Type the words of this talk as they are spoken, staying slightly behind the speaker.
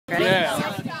Ready?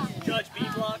 Yeah. Judge B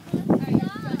block.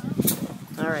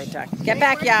 All right, Doc. Get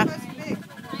back, yeah.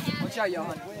 Watch out,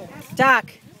 Johan.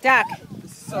 Doc.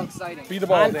 This is so exciting. Be the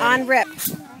ball, On Danny. rip.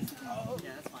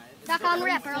 Doc on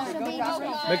rip, or else it'll be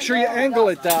Make sure you angle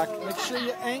it, Doc. Make sure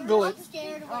you angle it.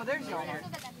 Oh, there's Johan.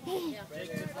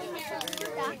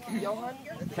 Johan?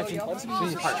 That's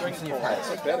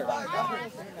better.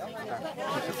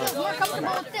 more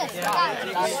comfortable with this.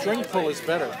 I got it. String pull is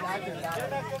better.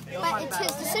 But it's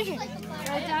his decision. Is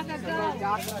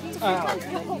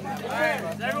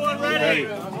everyone ready?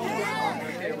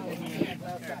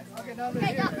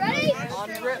 Okay, Doc, ready? On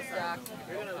rip, Doc.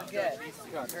 You're going to forget.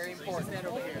 Very important. Stand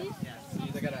over here.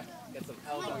 I gotta get some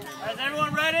elbow. Is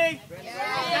everyone ready?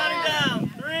 Counting down.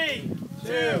 3,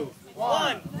 2,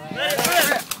 1. Let it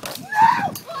rip.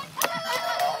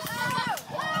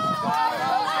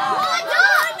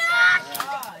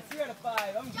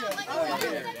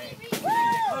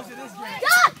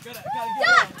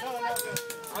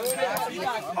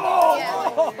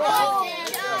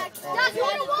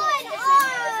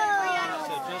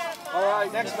 All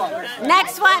right, next one.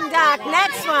 Next one, Doc.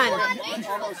 Next one.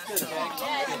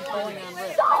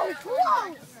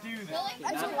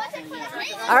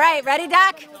 All right, ready,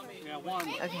 Doc?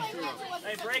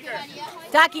 Hey, breaker.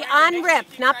 Docky, on rip,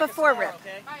 not before rip.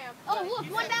 Oh, look,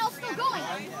 one battle's still going.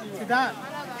 That.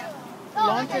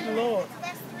 Launch it low.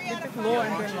 Hit it low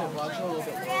and then launch a little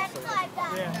bit.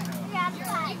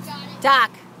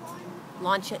 Doc,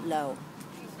 launch it low.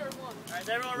 All right, is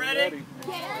everyone ready?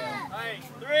 Yeah. All right,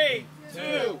 3,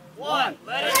 2, 1.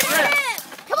 Let it rip.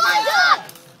 Come on, Doc!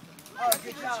 Oh,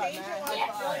 good job, man.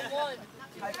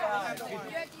 High five.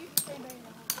 Okay.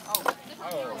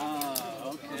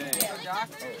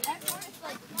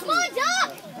 Come on, Doc!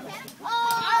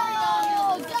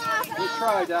 Oh, Doc! Good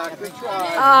try, Doc. Good try.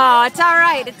 Oh, it's all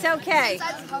right. It's okay.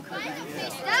 Doc,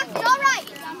 it's all right.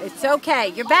 It's okay.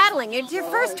 You're battling. It's your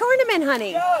first tournament,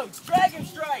 honey. Go, dragon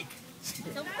strike.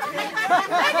 Star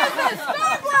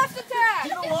blast attack!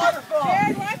 The waterfall.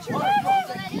 Watch your